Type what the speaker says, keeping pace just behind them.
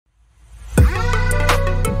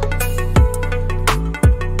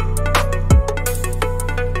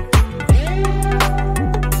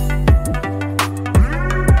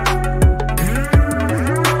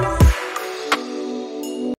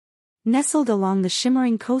Nestled along the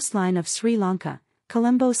shimmering coastline of Sri Lanka,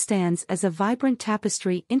 Colombo stands as a vibrant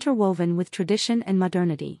tapestry interwoven with tradition and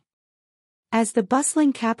modernity. As the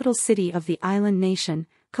bustling capital city of the island nation,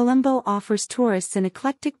 Colombo offers tourists an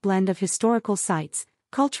eclectic blend of historical sites,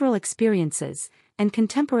 cultural experiences, and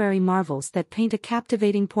contemporary marvels that paint a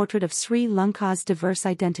captivating portrait of Sri Lanka's diverse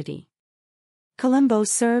identity. Colombo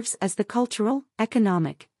serves as the cultural,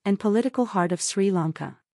 economic, and political heart of Sri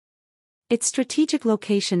Lanka. Its strategic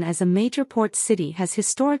location as a major port city has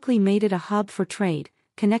historically made it a hub for trade,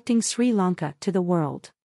 connecting Sri Lanka to the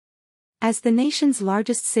world. As the nation's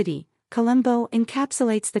largest city, Colombo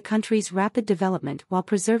encapsulates the country's rapid development while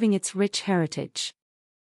preserving its rich heritage.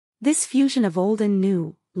 This fusion of old and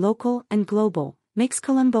new, local and global, makes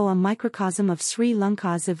Colombo a microcosm of Sri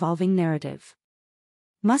Lanka's evolving narrative.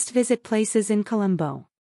 Must-visit places in Colombo.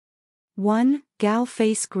 1. Gal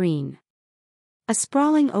Face Green. A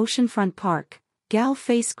sprawling oceanfront park, Gal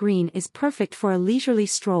Face Green is perfect for a leisurely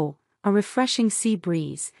stroll, a refreshing sea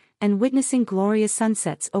breeze, and witnessing glorious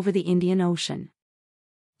sunsets over the Indian Ocean.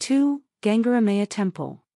 2. Gangaramaya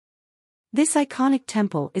Temple. This iconic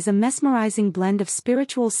temple is a mesmerizing blend of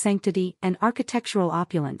spiritual sanctity and architectural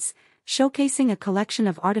opulence, showcasing a collection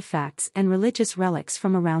of artifacts and religious relics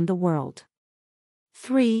from around the world.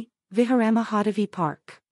 3. Viharamahadavi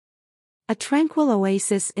Park. A tranquil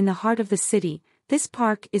oasis in the heart of the city, this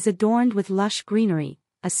park is adorned with lush greenery,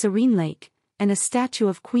 a serene lake, and a statue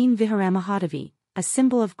of Queen Viharamahadavi, a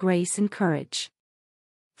symbol of grace and courage.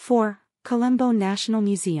 4. Colombo National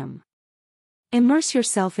Museum. Immerse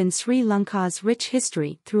yourself in Sri Lanka's rich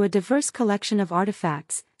history through a diverse collection of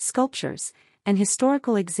artifacts, sculptures, and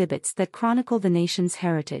historical exhibits that chronicle the nation's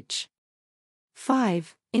heritage.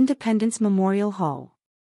 5. Independence Memorial Hall.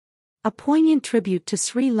 A poignant tribute to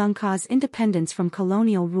Sri Lanka's independence from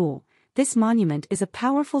colonial rule, this monument is a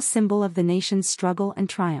powerful symbol of the nation's struggle and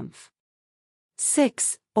triumph.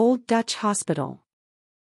 6. Old Dutch Hospital.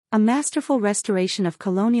 A masterful restoration of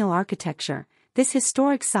colonial architecture, this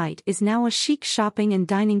historic site is now a chic shopping and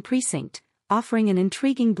dining precinct, offering an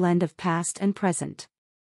intriguing blend of past and present.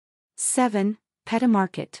 7. Peta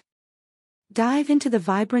Market. Dive into the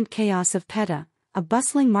vibrant chaos of Peta, a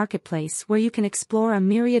bustling marketplace where you can explore a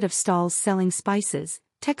myriad of stalls selling spices,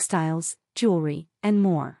 textiles, jewelry, and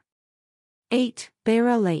more. 8.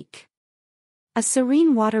 Beira Lake. A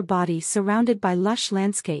serene water body surrounded by lush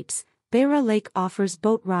landscapes, Beira Lake offers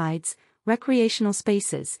boat rides, recreational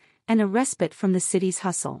spaces, and a respite from the city's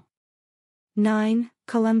hustle. 9.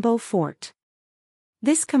 Colombo Fort.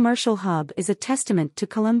 This commercial hub is a testament to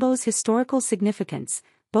Colombo's historical significance,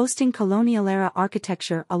 boasting colonial-era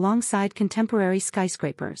architecture alongside contemporary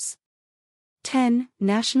skyscrapers. 10.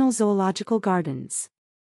 National Zoological Gardens.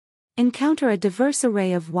 Encounter a diverse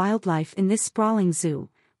array of wildlife in this sprawling zoo,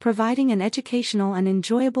 providing an educational and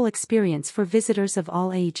enjoyable experience for visitors of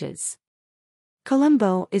all ages.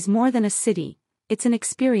 Colombo is more than a city, it's an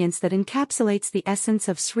experience that encapsulates the essence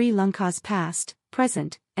of Sri Lanka's past,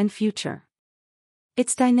 present, and future.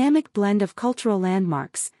 Its dynamic blend of cultural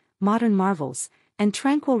landmarks, modern marvels, and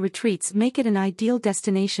tranquil retreats make it an ideal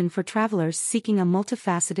destination for travelers seeking a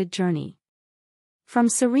multifaceted journey. From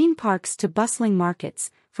serene parks to bustling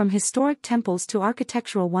markets, from historic temples to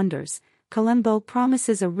architectural wonders, Colombo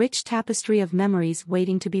promises a rich tapestry of memories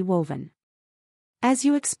waiting to be woven. As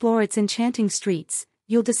you explore its enchanting streets,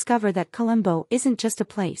 you'll discover that Colombo isn't just a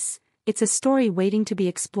place, it's a story waiting to be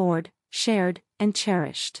explored, shared, and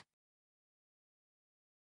cherished.